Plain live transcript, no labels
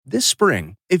This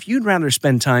spring, if you'd rather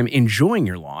spend time enjoying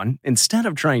your lawn instead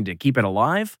of trying to keep it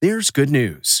alive, there's good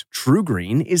news. True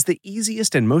Green is the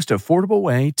easiest and most affordable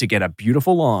way to get a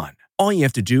beautiful lawn. All you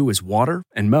have to do is water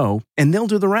and mow, and they'll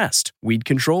do the rest. Weed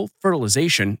control,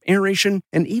 fertilization, aeration,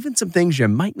 and even some things you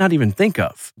might not even think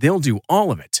of. They'll do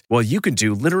all of it, while you can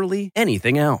do literally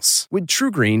anything else. With True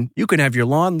Green, you can have your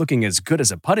lawn looking as good as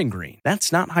a putting green.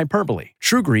 That's not hyperbole.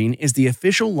 True Green is the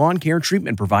official lawn care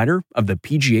treatment provider of the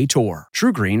PGA Tour.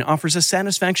 True Green offers a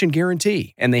satisfaction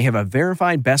guarantee, and they have a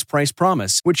verified best price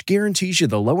promise, which guarantees you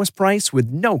the lowest price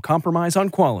with no compromise on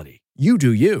quality. You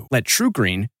do you. Let True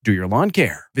Green do your lawn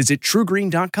care. Visit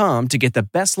truegreen.com to get the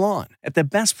best lawn at the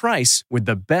best price with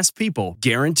the best people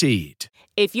guaranteed.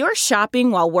 If you're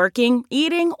shopping while working,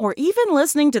 eating, or even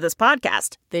listening to this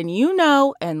podcast, then you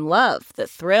know and love the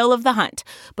thrill of the hunt.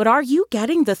 But are you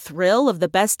getting the thrill of the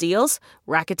best deals?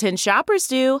 Rakuten shoppers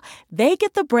do. They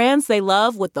get the brands they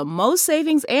love with the most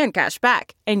savings and cash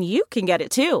back. And you can get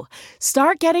it too.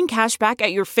 Start getting cash back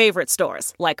at your favorite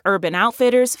stores like Urban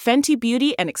Outfitters, Fenty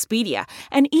Beauty, and Expedia,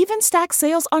 and even stack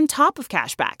sales on top of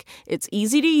cash back. It's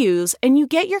easy to use, and you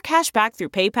get your cash back through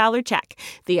PayPal or check.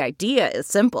 The idea is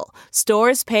simple.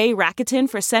 Stores pay Rakuten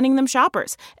for sending them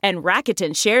shoppers, and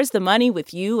Rakuten shares the money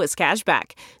with you as cash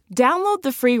back. Download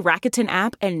the free Rakuten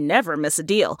app and never miss a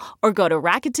deal, or go to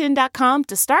Rakuten.com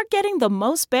to start getting the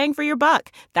most bang for your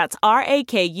buck. That's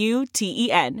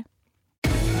Rakuten.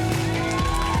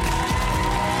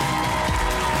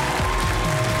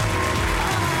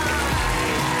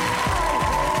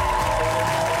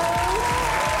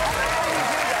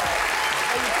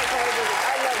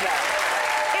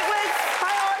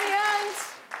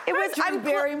 I'm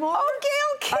Barrymore. Oh,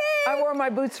 Gail King. I wore my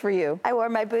boots for you. I wore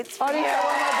my boots for you. I wore my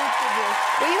boots for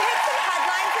you. Will you hit some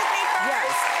headlines with me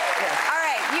first? Yes. All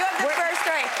right, you have the first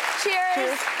story.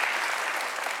 Cheers.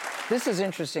 This is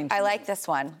interesting. I like this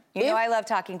one. You know I love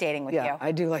talking dating with you. Yeah,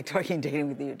 I do like talking dating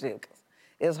with you, too.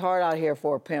 It's hard out here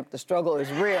for a pimp. The struggle is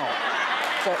real.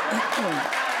 So,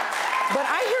 but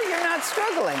I hear you're not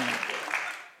struggling.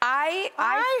 I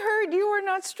heard you were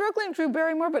not struggling, Drew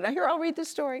Barrymore, but here, I'll read the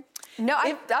story. No,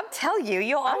 I'll tell you.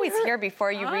 You'll always hear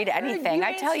before you read anything.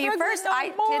 I tell you first,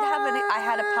 I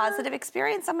had a positive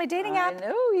experience on my dating app. I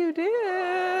know you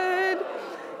did.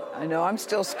 I know, I'm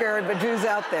still scared, but Drew's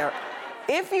out there.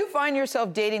 If you find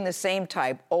yourself dating the same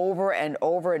type over and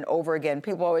over and over again,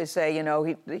 people always say, you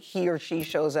know, he or she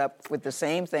shows up with the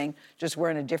same thing, just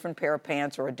wearing a different pair of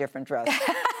pants or a different dress.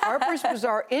 Harper's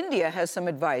Bazaar India has some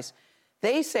advice.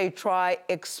 They say try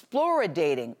Explora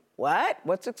dating. What?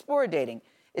 What's Explora dating?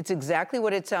 It's exactly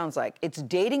what it sounds like. It's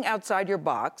dating outside your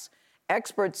box.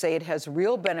 Experts say it has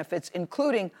real benefits,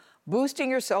 including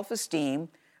boosting your self-esteem,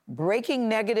 breaking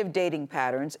negative dating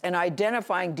patterns, and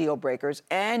identifying deal breakers.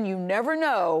 And you never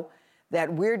know,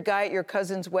 that weird guy at your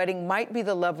cousin's wedding might be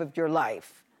the love of your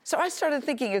life. So I started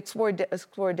thinking,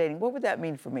 Explora dating, what would that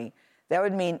mean for me? That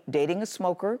would mean dating a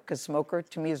smoker, because smoker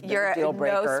to me is a deal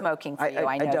breaker. No smoking for you,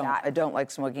 I know that. I don't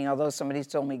like smoking, although somebody's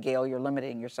told me, Gail, you're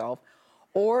limiting yourself.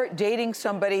 Or dating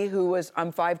somebody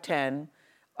I'm 5'10".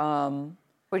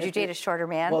 Would you date a shorter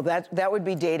man? Well, that would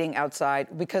be dating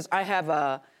outside, because I have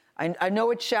I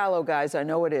know it's shallow, guys, I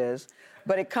know it is,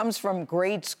 but it comes from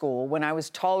grade school when I was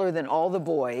taller than all the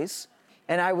boys,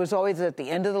 and I was always at the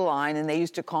end of the line, and they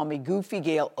used to call me Goofy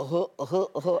Gail.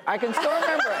 I can still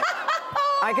remember it.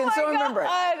 I can still remember it.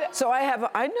 So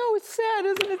I know it's sad,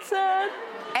 isn't it sad?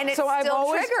 And it's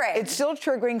triggering. It's still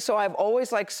triggering, so I've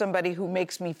always liked somebody who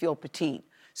makes me feel petite.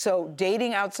 So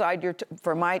dating outside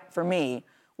for me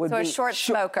would be... So a short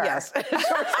smoker. Yes. Okay.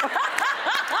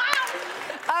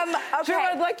 Sure,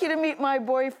 I'd like you to meet my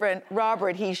boyfriend,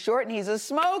 Robert. He's short and he's a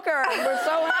smoker. And we're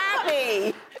so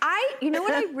happy. You know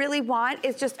what I really want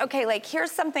is just, okay, like,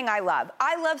 here's something I love.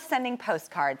 I love sending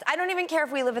postcards. I don't even care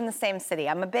if we live in the same city.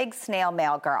 I'm a big snail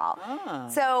mail girl. Ah.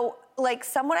 So, like,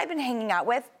 someone I've been hanging out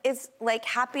with is, like,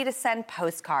 happy to send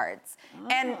postcards.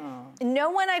 And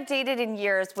no one I've dated in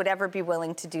years would ever be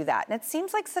willing to do that. And it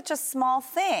seems like such a small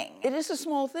thing. It is a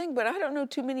small thing, but I don't know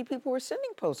too many people who are sending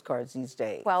postcards these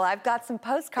days. Well, I've got some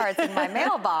postcards in my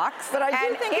mailbox. But I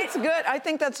do think it's good. I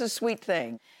think that's a sweet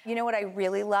thing. You know what I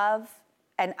really love?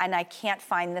 And I can't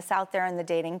find this out there in the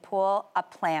dating pool, a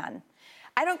plan.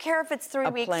 I don't care if it's 3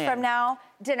 weeks from now,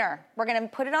 dinner. We're gonna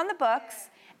put it on the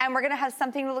books, and we're gonna have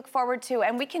something to look forward to.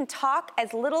 And we can talk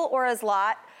as little or as a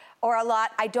lot.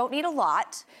 I don't need a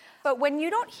lot. But when you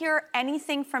don't hear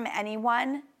anything from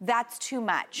anyone, that's too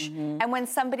much. Mm-hmm. And when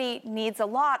somebody needs a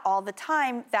lot all the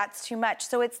time, that's too much.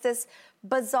 So it's this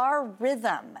bizarre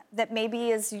rhythm that maybe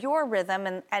is your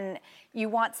rhythm, and you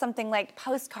want something like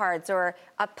postcards or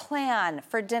a plan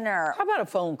for dinner. How about a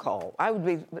phone call? I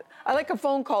like a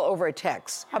phone call over a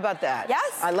text. How about that?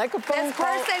 Yes. I like a phone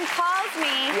call. This person calls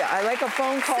me. Yeah, I like a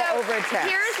phone call over a text.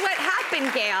 Here's what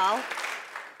happened, Gail.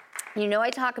 You know I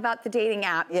talk about the dating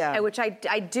app, which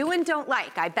I do and don't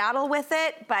like. I battle with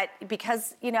it, but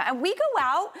because, and we go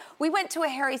out. We went to a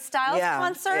Harry Styles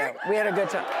concert. Yeah, we had a good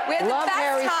time. We had Love the best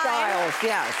Harry time. Styles,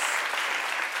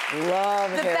 yes.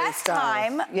 Love the Harry best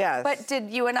Styles. time. Yes. But did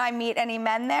you and I meet any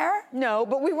men there? No,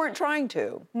 but we weren't trying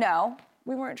to. No.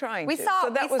 We weren't trying we to. Saw, so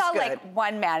that we was saw good. like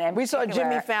one man in We saw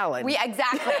particular. Jimmy Fallon.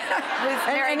 Exactly. Who's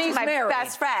married to my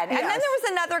best friend. Yes. And then there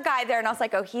was another guy there, and I was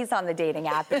like, oh, he's on the dating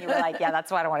app. And you were like, yeah,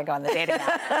 that's why I don't want to go on the dating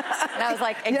app. And I was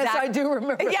like, exactly. Yes, I do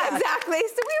remember Yeah, that. exactly.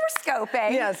 So we were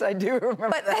scoping. Yes, I do remember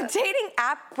but that. the dating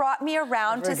app brought me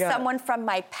around to someone from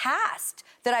my past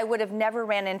that I would have never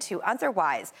ran into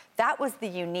otherwise. That was the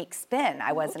unique spin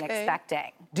I wasn't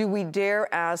expecting. Do we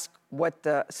dare ask what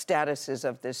the status is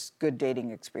of this good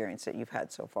dating experience that you've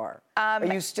had so far? Are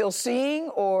you still seeing,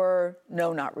 or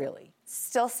no, not really?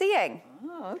 Still seeing.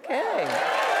 Oh, okay.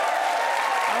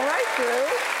 All right, Drew.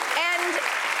 And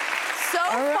so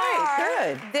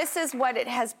far, this is what it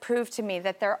has proved to me,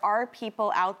 that there are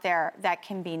people out there that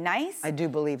can be nice. I do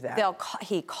believe that.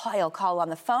 He'll call on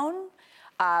the phone.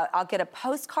 I'll get a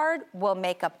postcard. We'll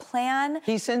make a plan.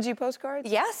 He sends you postcards?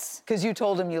 Yes. Because you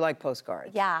told him you like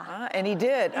postcards. Yeah. And he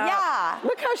did. Yeah.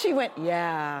 Look how she went,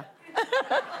 yeah.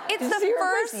 It's the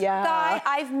first guy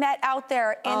I've met out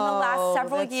there in the last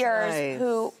several years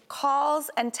who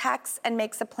calls and texts and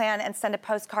makes a plan and send a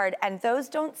postcard, and those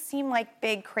don't seem like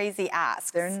big, crazy asks.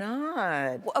 They're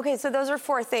not. Okay, so those are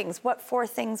 4 things. What 4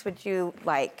 things would you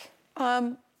like?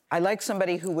 I like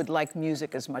somebody who would like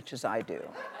music as much as I do.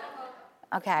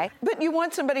 Okay. But you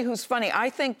want somebody who's funny. I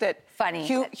think that funny.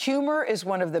 Humor is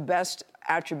one of the best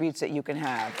attributes that you can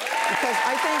have. Because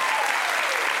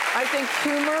I think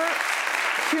humor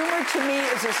to me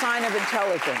is a sign of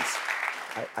intelligence.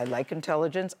 I like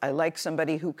intelligence. I like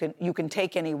somebody who you can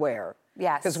take anywhere.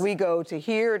 Yes. Because we go to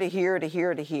here, to here, to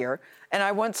here, to here. And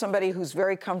I want somebody who's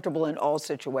very comfortable in all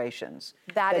situations.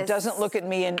 That doesn't look at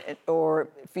me or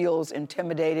feels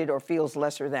intimidated or feels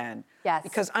lesser than. Yes.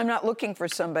 Because I'm not looking for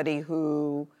somebody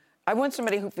I want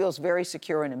somebody who feels very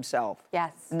secure in himself.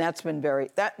 Yes. And that's been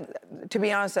to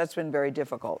be honest, that's been very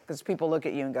difficult. Because people look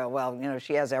at you and go, well,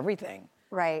 she has everything.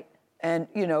 Right. And,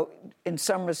 in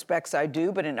some respects I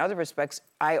do, but in other respects,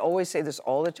 I always say this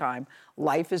all the time,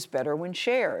 life is better when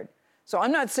shared. So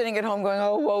I'm not sitting at home going,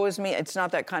 oh, woe is me. It's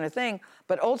not that kind of thing.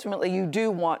 But ultimately, you do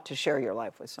want to share your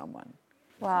life with someone.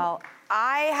 Well,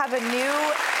 I have a new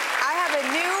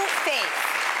faith.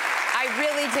 I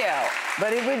really do.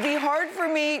 But it would be hard for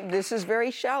me. This is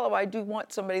very shallow. I do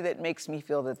want somebody that makes me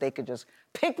feel that they could just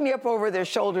pick me up over their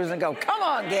shoulders and go, come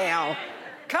on, Gail.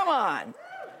 Come on.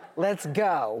 Let's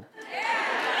go.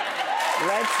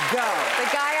 Let's go. The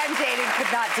guy I'm dating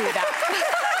could not do that.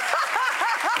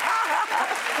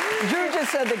 Drew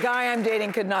just said the guy I'm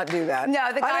dating could not do that.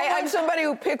 No, the guy I want somebody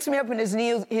who picks me up and his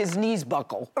knees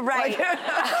buckle. Right.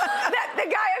 The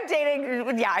guy I'm dating,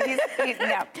 he's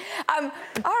no.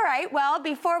 All right, well,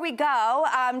 before we go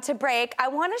to break, I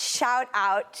want to shout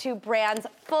out to brands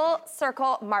Full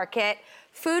Circle Market,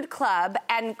 Food Club,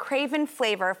 and Craven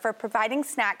Flavor for providing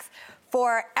snacks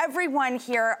for everyone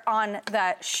here on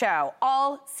the show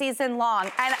all season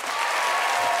long. And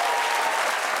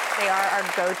they are our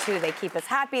go-to. They keep us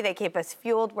happy. They keep us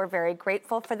fueled. We're very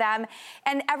grateful for them.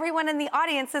 And everyone in the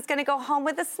audience is going to go home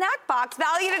with a snack box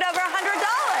valued at over $100.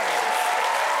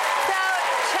 So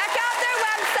check out their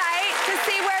website to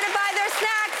see where to buy their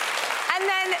snacks. And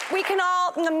then we can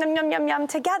all yum, yum, yum, yum, yum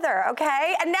together,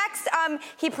 okay? And next,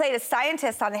 he played a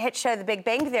scientist on the hit show The Big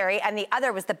Bang Theory, and the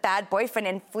other was the bad boyfriend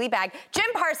in Fleabag, Jim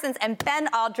Parsons and Ben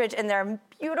Aldridge in their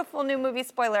beautiful new movie,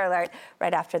 spoiler alert,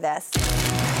 right after this.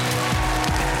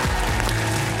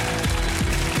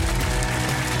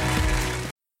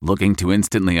 Looking to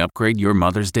instantly upgrade your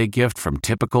Mother's Day gift from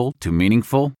typical to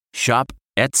meaningful? Shop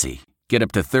Etsy. Get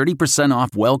up to 30%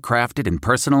 off well-crafted and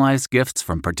personalized gifts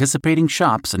from participating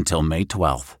shops until May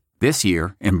 12th. This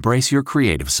year, embrace your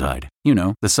creative side.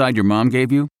 The side your mom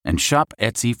gave you. And shop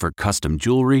Etsy for custom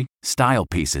jewelry, style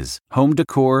pieces, home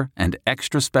decor, and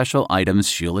extra special items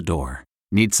she'll adore.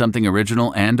 Need something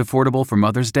original and affordable for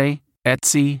Mother's Day?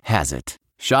 Etsy has it.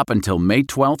 Shop until May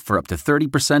 12th for up to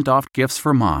 30% off gifts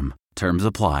for mom. Terms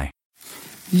apply.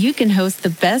 You can host the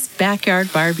best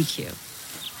backyard barbecue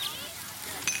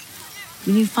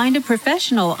when you find a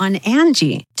professional on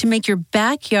Angie to make your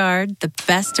backyard the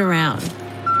best around.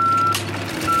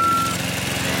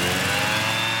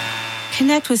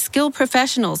 Connect with skilled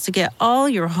professionals to get all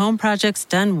your home projects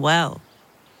done well.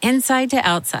 Inside to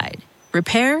outside,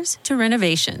 repairs to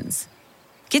renovations.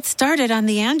 Get started on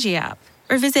the Angie app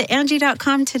or visit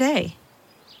Angie.com today.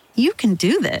 You can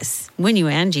do this when you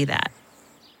Angie that.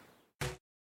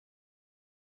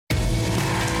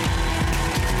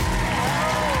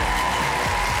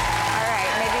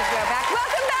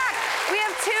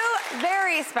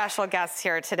 Special guests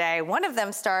here today. One of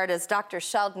them starred as Dr.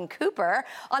 Sheldon Cooper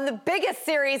on the biggest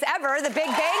series ever, The Big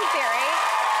Bang Theory.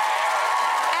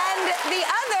 And the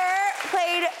other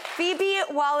played Phoebe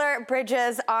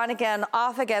Waller-Bridge's on-again,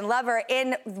 off-again lover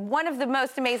in one of the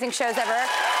most amazing shows ever,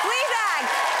 Fleabag.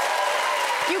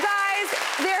 You guys,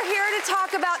 they're here to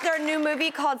talk about their new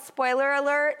movie called Spoiler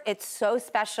Alert. It's so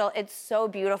special. It's so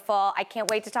beautiful. I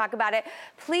can't wait to talk about it.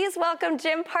 Please welcome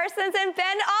Jim Parsons and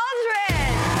Ben Aldridge.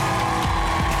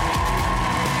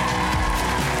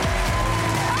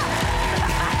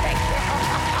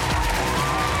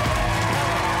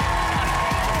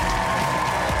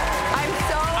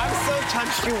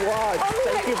 Touched you watch. Oh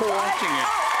Thank you for watching it.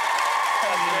 Oh.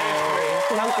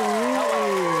 How are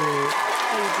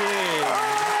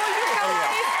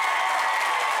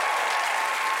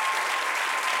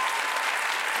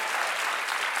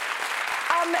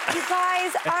you? You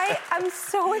guys, I am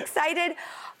so excited.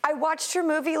 I watched your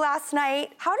movie last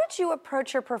night. How did you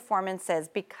approach your performances?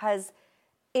 Because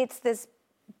it's this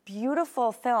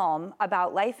beautiful film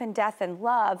about life and death and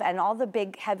love and all the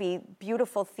big, heavy,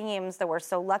 beautiful themes that we're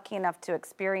so lucky enough to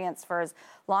experience for as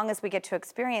long as we get to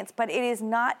experience, but it is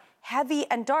not heavy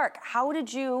and dark. How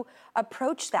did you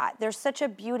approach that? There's such a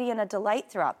beauty and a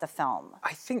delight throughout the film.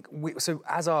 I think, so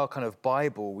as our kind of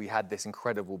Bible, we had this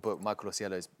incredible book, Michael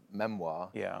Osiello's memoir.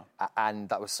 Yeah. And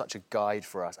that was such a guide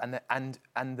for us.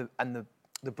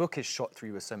 The book is shot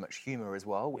through with so much humor as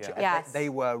well, which they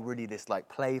were really this like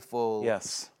playful.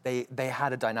 Yes. They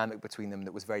had a dynamic between them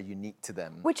that was very unique to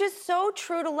them. Which is so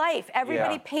true to life.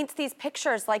 Everybody paints these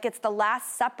pictures like it's the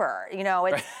Last Supper. You know,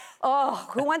 it's, oh,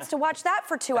 who wants to watch that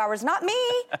for 2 hours? Not me.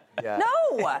 Yeah.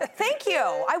 No, thank you.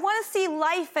 I want to see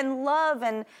life and love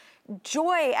and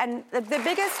joy and the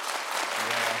biggest,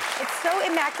 it's so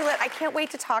immaculate. I can't wait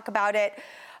to talk about it.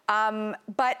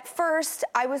 But first,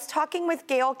 I was talking with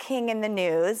Gayle King in the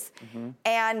news,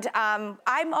 and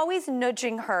I'm always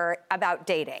nudging her about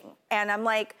dating. And I'm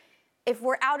like, if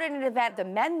we're out at an event, the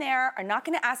men there are not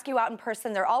going to ask you out in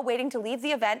person. They're all waiting to leave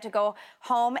the event to go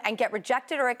home and get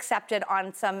rejected or accepted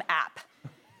on some app.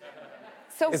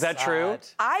 So is that true?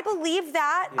 I believe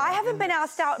that. Yeah. I haven't been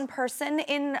asked out in person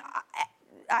in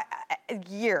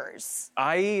years.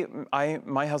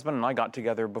 My husband and I got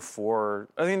together before.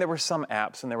 I mean, there were some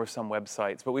apps and there were some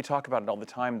websites, but we talk about it all the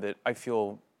time. That I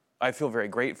feel very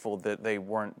grateful that they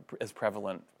weren't as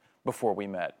prevalent before we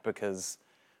met, because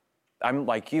I'm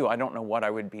like you. I don't know what I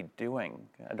would be doing.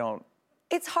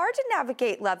 It's hard to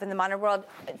navigate love in the modern world.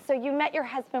 So you met your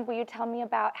husband. Will you tell me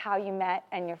about how you met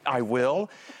and your friends? I will.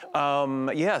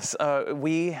 Yes,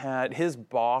 we had his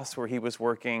boss where he was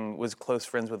working was close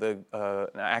friends with an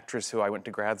actress who I went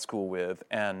to grad school with,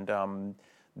 and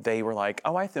they were like,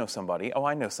 "Oh, I know somebody. Oh,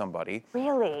 I know somebody."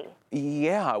 Really?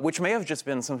 Yeah, which may have just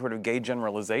been some sort of gay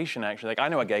generalization, actually. Like, I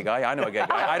know a gay guy. I know a gay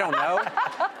guy. I don't know.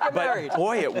 But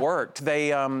boy, it worked.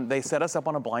 They set us up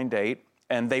on a blind date.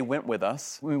 And they went with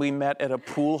us. We met at a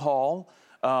pool hall.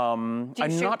 I'm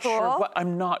not sure what,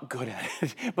 I'm not good at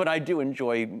it, but I do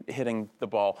enjoy hitting the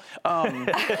ball. Then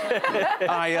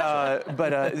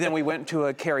we went to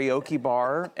a karaoke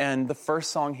bar, and the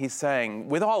first song he sang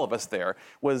with all of us there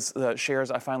was Cher's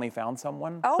 "I Finally Found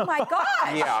Someone." Oh my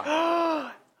gosh!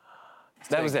 Yeah.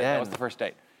 That was it. That was the first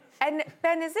date. And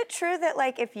Ben, is it true that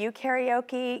like if you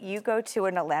karaoke, you go to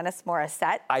an Alanis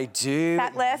Morissette? I do.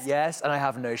 Set list? Yes, and I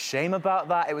have no shame about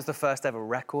that. It was the first ever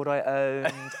record I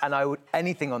owned, and I would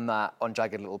anything on that on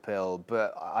Jagged Little Pill.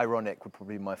 But Ironic would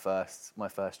probably be my first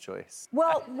choice.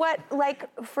 Well, what like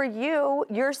for you?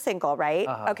 You're single, right?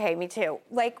 Okay, me too.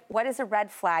 Like, what is a red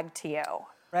flag to you?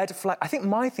 Red flag. I think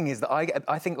my thing is that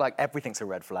I think like everything's a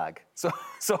red flag. So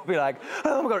I'll be like,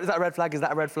 oh my God, is that a red flag? Is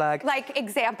that a red flag? Like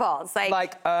examples,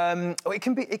 like it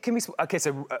can be. Okay,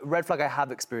 so a red flag I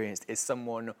have experienced is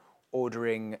someone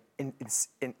ordering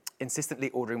insistently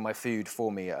ordering my food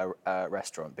for me at a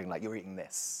restaurant, being like, you're eating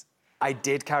this. I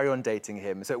did carry on dating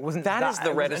him, so it wasn't that. That is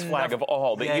the reddest flag of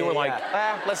all. That you were like,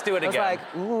 let's do it again. I was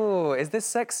like, ooh, is this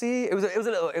sexy? It was a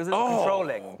little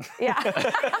controlling. Yeah.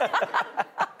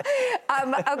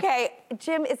 Okay,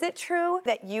 Jim, is it true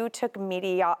that you took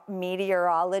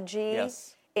meteorology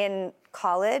in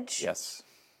college? Yes.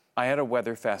 I had a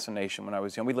weather fascination when I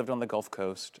was young. We lived on the Gulf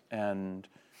Coast, and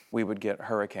we would get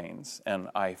hurricanes, and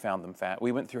I found them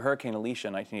We went through Hurricane Alicia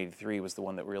in 1983 was the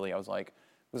one that really, I was like,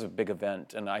 it was a big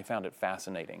event, and I found it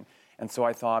fascinating. And so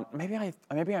I thought, maybe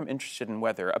I'm interested in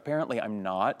weather. Apparently I'm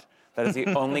not. That is the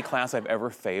only class I've ever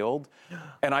failed.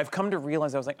 And I've come to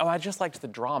realize, I was like, I just liked the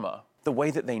drama. The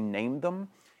way that they named them,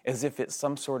 as if it's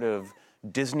some sort of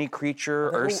Disney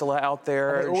creature, Ursula out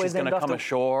there, and she's going to come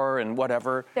ashore and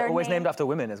whatever. They're always named after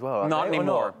women as well. Not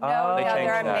anymore. No, changed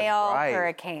they're a that. male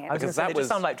hurricane. I was going to say, they just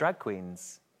sound like drag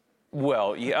queens.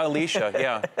 Well, yeah, Alicia,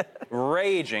 yeah.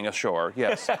 Raging ashore,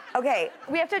 yes. Okay,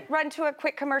 we have to run to a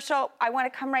quick commercial. I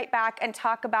want to come right back and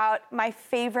talk about my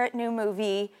favorite new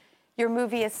movie. Your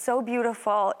movie is so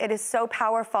beautiful, it is so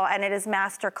powerful, and it is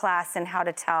masterclass in how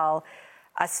to tell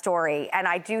a story. And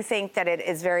I do think that it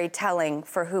is very telling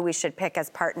for who we should pick as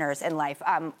partners in life.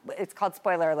 It's called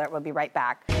Spoiler Alert. We'll be right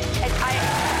back.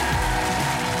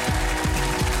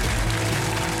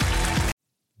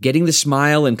 Getting the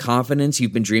smile and confidence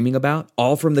you've been dreaming about,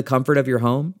 all from the comfort of your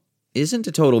home, isn't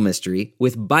a total mystery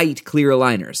with Byte clear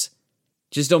aligners.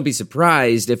 Just don't be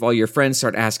surprised if all your friends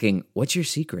start asking, "What's your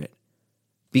secret?"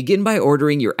 Begin by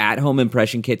ordering your at-home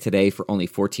impression kit today for only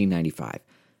 $14.95.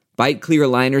 Byte clear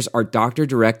aligners are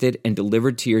doctor-directed and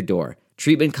delivered to your door.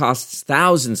 Treatment costs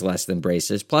thousands less than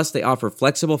braces, plus they offer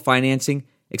flexible financing,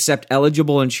 accept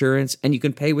eligible insurance, and you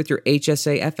can pay with your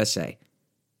HSA FSA.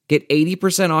 Get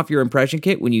 80% off your impression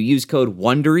kit when you use code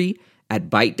WONDERY at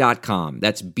Byte.com.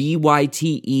 That's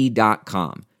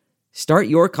BYTE.com. Start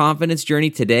your confidence journey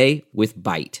today with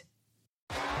Byte.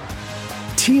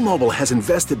 T-Mobile has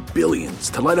invested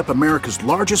billions to light up America's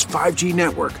largest 5G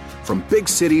network, from big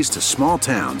cities to small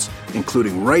towns,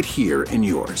 including right here in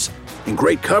yours. And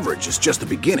great coverage is just the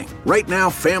beginning. Right now,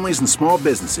 families and small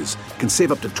businesses can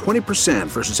save up to 20%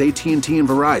 versus AT&T and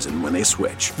Verizon when they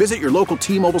switch. Visit your local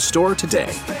T-Mobile store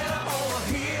today.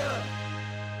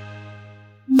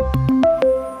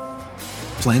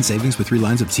 Plan savings with 3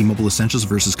 lines of T-Mobile Essentials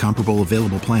versus comparable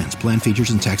available plans. Plan features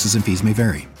and taxes and fees may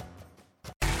vary.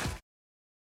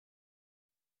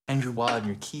 And your wallet and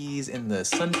your keys in the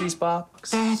sundries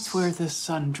box. That's where the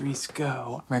sundries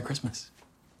go. Merry Christmas.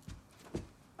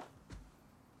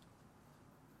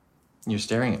 You're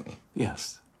staring at me.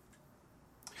 Yes.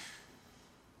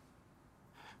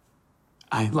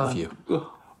 I love you.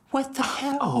 What the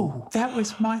hell? Oh, that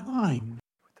was my line.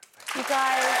 You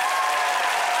guys.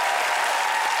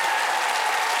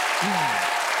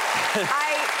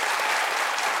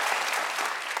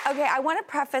 Okay, I want to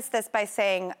preface this by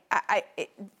saying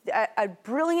a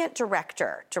brilliant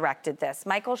director directed this,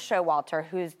 Michael Showalter,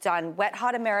 who's done Wet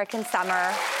Hot American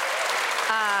Summer,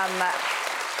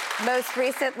 most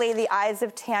recently The Eyes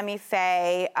of Tammy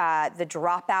Faye, the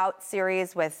Dropout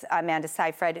series with Amanda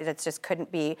Seyfried. It just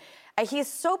couldn't be. He's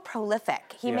so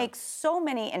prolific. He makes so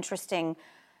many interesting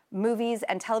movies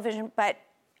and television, but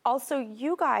also,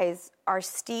 you guys are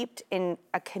steeped in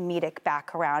a comedic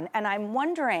background, and I'm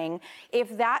wondering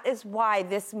if that is why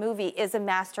this movie is a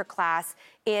masterclass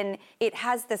in it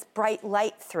has this bright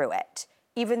light through it.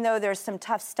 Even though there's some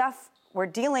tough stuff we're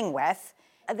dealing with,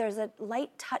 there's a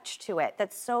light touch to it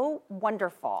that's so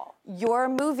wonderful. Your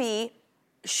movie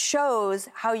shows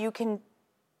how you can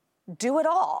do it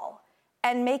all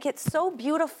and make it so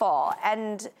beautiful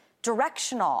and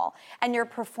directional, and your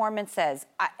performances.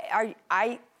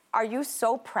 Are you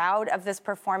so proud of this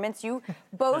performance? You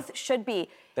both should be.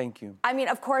 Thank you. I mean,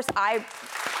 of course I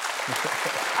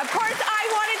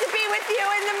wanted to be with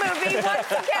you in the movie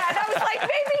once again. I was like,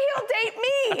 maybe he'll date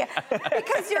me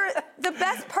because you're the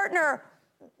best partner.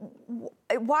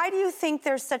 Why do you think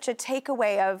there's such a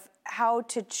takeaway of how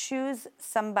to choose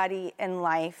somebody in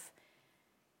life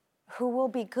who will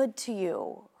be good to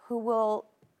you, who will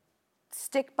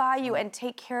stick by you and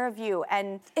take care of you?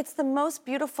 And it's the most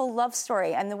beautiful love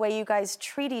story, and the way you guys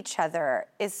treat each other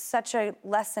is such a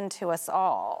lesson to us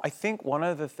all. I think one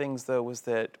of the things, though, was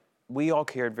that we all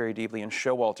cared very deeply, and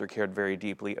Showalter cared very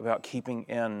deeply about keeping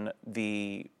in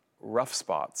the rough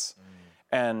spots.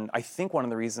 And I think one of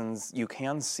the reasons you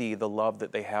can see the love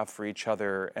that they have for each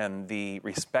other and the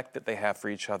respect that they have for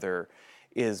each other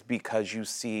is because you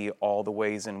see all the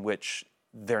ways in which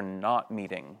they're not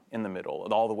meeting in the middle,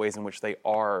 and all the ways in which they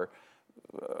are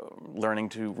learning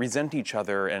to resent each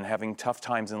other and having tough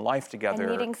times in life together.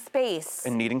 And needing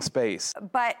space.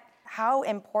 But how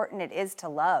important it is to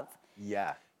love.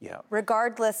 Yeah. Yeah.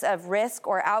 Regardless of risk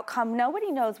or outcome,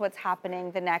 nobody knows what's happening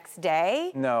the next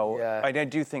day. No, yeah. I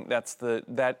do think that's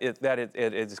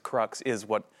its crux is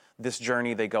what this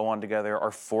journey they go on together,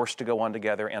 are forced to go on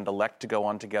together and elect to go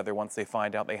on together once they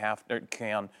find out they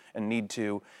can and need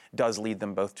to, does lead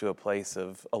them both to a place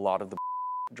of a lot of the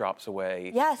drops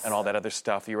away. Yes. And all that other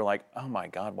stuff. You were like, oh my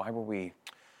God, why were we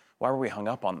hung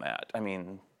up on that? I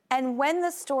mean... And when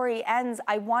the story ends,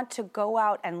 I want to go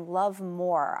out and love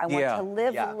more. I want to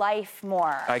live life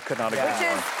more. I could not agree more.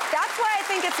 That's why I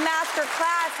think it's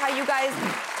masterclass how you guys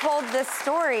told this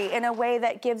story in a way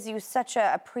that gives you such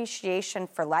an appreciation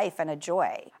for life and a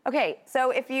joy. Okay,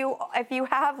 so if you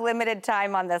have limited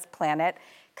time on this planet,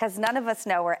 because none of us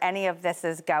know where any of this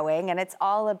is going, and it's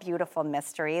all a beautiful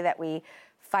mystery that we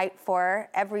fight for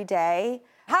every day,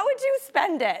 how would you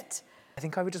spend it? I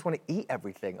think I would just want to eat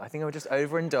everything. I think I would just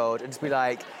overindulge and just be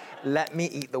like, let me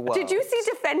eat the world. Did you see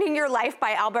Defending Your Life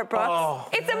by Albert Brooks? Oh,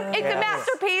 it's a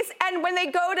masterpiece, and when they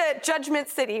go to Judgment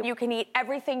City, you can eat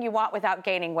everything you want without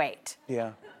gaining weight.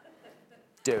 Yeah.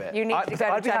 Do it. You need to go to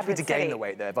I'd be happy to Judgment gain City. the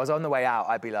weight, though. If I was on the way out,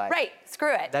 I'd be like... Right,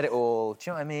 screw it. Let it all... Do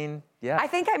you know what I mean? Yeah. I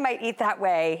think I might eat that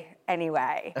way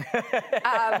anyway.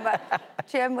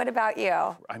 Jim, what about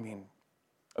you? I mean...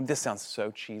 This sounds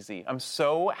so cheesy. I'm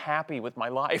so happy with my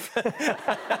life. Good! But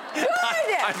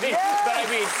I mean...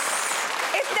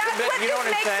 If that's what this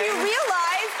makes you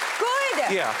realize,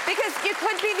 good. Yeah. Because it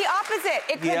could be the opposite.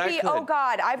 It could be, oh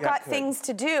God, I've got things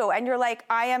to do. And you're like,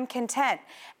 I am content.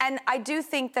 And I do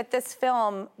think that this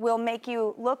film will make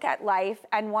you look at life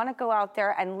and want to go out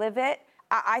there and live it.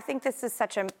 I think this is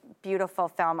such a beautiful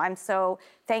film.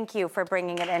 Thank you for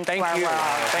bringing it into our world.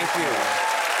 Thank you.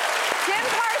 Jim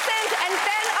Parsons and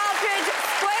Ben Aldridge,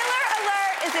 spoiler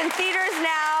alert, is in theaters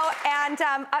now. And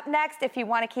up next, if you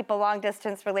want to keep a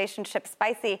long-distance relationship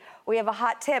spicy, we have a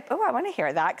hot tip. Oh, I want to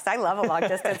hear that, because I love a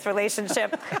long-distance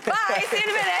relationship. Bye, see you in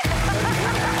a minute.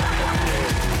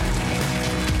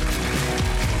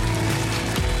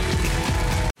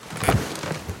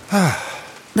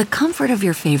 The comfort of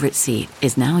your favorite seat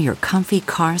is now your comfy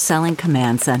car-selling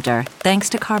command center, thanks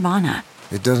to Carvana.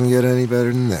 It doesn't get any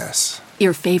better than this.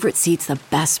 Your favorite seat's the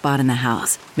best spot in the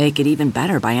house. Make it even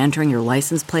better by entering your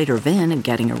license plate or VIN and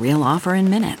getting a real offer in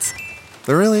minutes.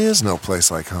 There really is no place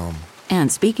like home.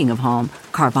 And speaking of home,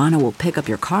 Carvana will pick up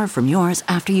your car from yours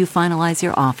after you finalize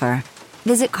your offer.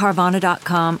 Visit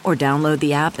Carvana.com or download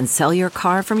the app and sell your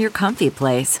car from your comfy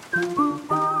place.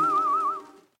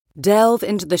 Delve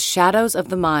into the shadows of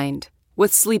the mind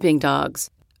with Sleeping Dogs,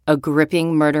 a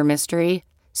gripping murder mystery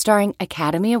starring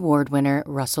Academy Award winner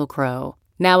Russell Crowe.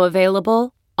 Now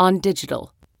available on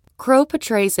digital. Crowe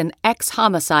portrays an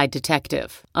ex-homicide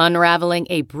detective unraveling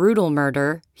a brutal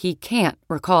murder he can't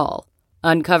recall.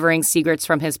 Uncovering secrets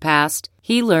from his past,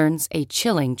 he learns a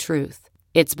chilling truth.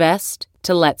 It's best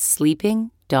to let sleeping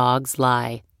dogs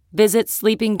lie. Visit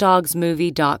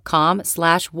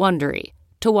sleepingdogsmovie.com/Wondery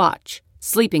to watch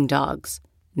Sleeping Dogs,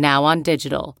 now on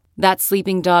digital. That's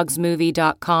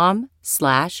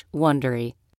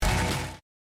sleepingdogsmovie.com/Wondery.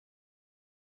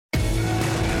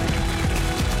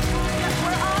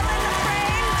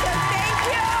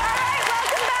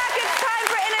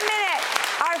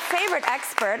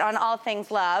 Expert on all things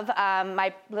love,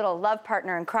 my little love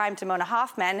partner in crime, Damona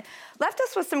Hoffman, left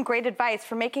us with some great advice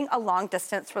for making a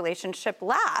long-distance relationship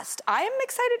last. I am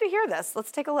excited to hear this.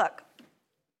 Let's take a look.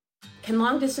 Can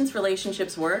long-distance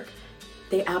relationships work?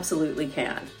 They absolutely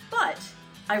can. But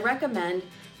I recommend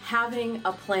having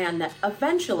a plan that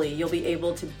eventually you'll be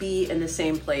able to be in the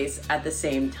same place at the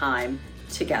same time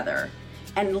together.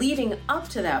 And leading up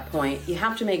to that point, you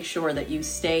have to make sure that you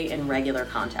stay in regular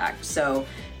contact. So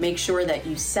make sure that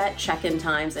you set check-in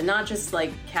times and not just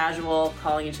like casual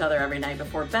calling each other every night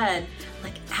before bed,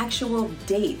 like actual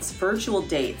dates, virtual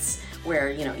dates,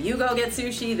 where, you know, you go get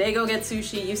sushi, they go get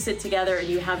sushi, you sit together and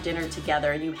you have dinner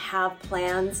together and you have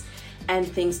plans and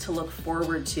things to look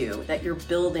forward to that you're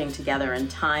building together in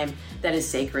time that is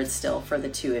sacred still for the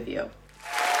two of you.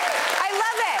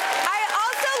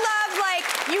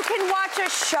 You can watch a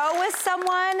show with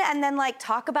someone and then like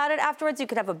talk about it afterwards. You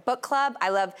could have a book club. I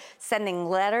love sending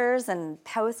letters and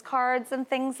postcards and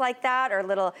things like that, or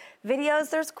little videos.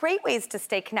 There's great ways to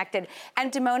stay connected.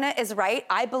 And Damona is right.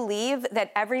 I believe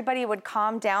that everybody would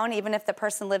calm down even if the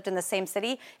person lived in the same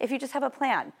city if you just have a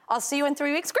plan. I'll see you in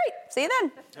 3 weeks. Great. See you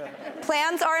then.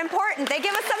 Plans are important. They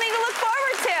give us something to look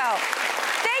forward to.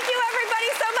 Thank you, everybody,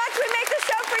 so much. We make the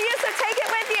show for you, so take it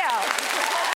with you.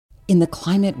 In the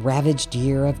climate-ravaged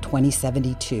year of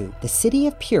 2072, the city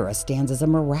of Pura stands as a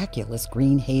miraculous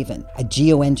green haven, a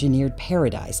geoengineered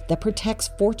paradise that protects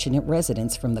fortunate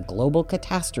residents from the global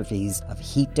catastrophes of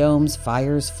heat domes,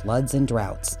 fires, floods, and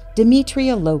droughts.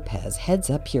 Demetria Lopez heads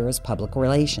up Pura's public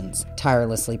relations,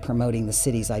 tirelessly promoting the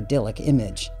city's idyllic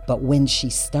image. But when she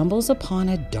stumbles upon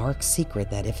a dark secret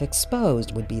that, if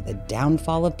exposed, would be the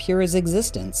downfall of Pura's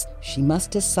existence, she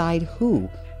must decide who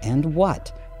and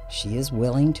what she is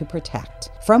willing to protect.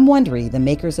 From Wondery, the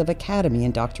makers of Academy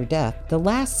and Dr. Death, The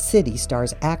Last City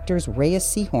stars actors Reyes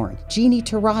Sehorn, Jeannie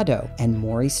Torrado, and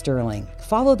Maury Sterling.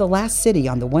 Follow The Last City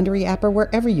on the Wondery app or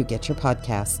wherever you get your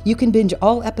podcasts. You can binge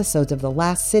all episodes of The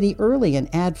Last City early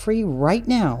and ad-free right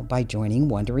now by joining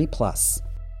Wondery Plus.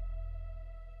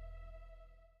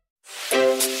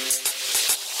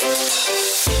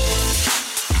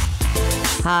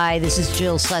 Hi, this is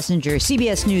Jill Schlesinger,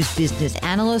 CBS News business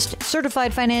analyst,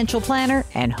 certified financial planner,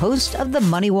 and host of the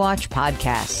Money Watch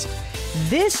podcast.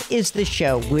 This is the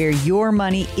show where your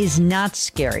money is not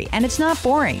scary and it's not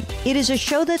boring. It is a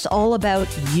show that's all about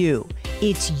you.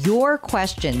 It's your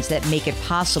questions that make it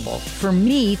possible for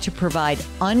me to provide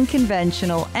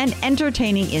unconventional and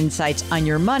entertaining insights on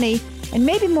your money and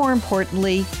maybe more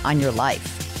importantly, on your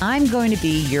life. I'm going to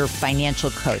be your financial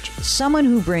coach, someone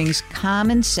who brings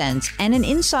common sense and an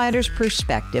insider's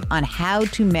perspective on how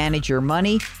to manage your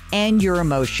money and your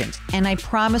emotions. And I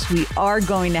promise we are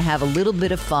going to have a little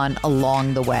bit of fun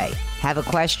along the way. Have a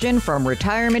question from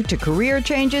retirement to career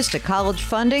changes to college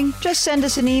funding? Just send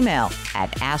us an email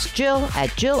at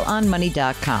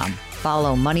askjill@jillonmoney.com.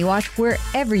 Follow Money Watch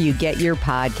wherever you get your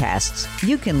podcasts.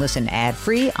 You can listen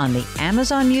ad-free on the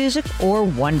Amazon Music or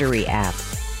Wondery app.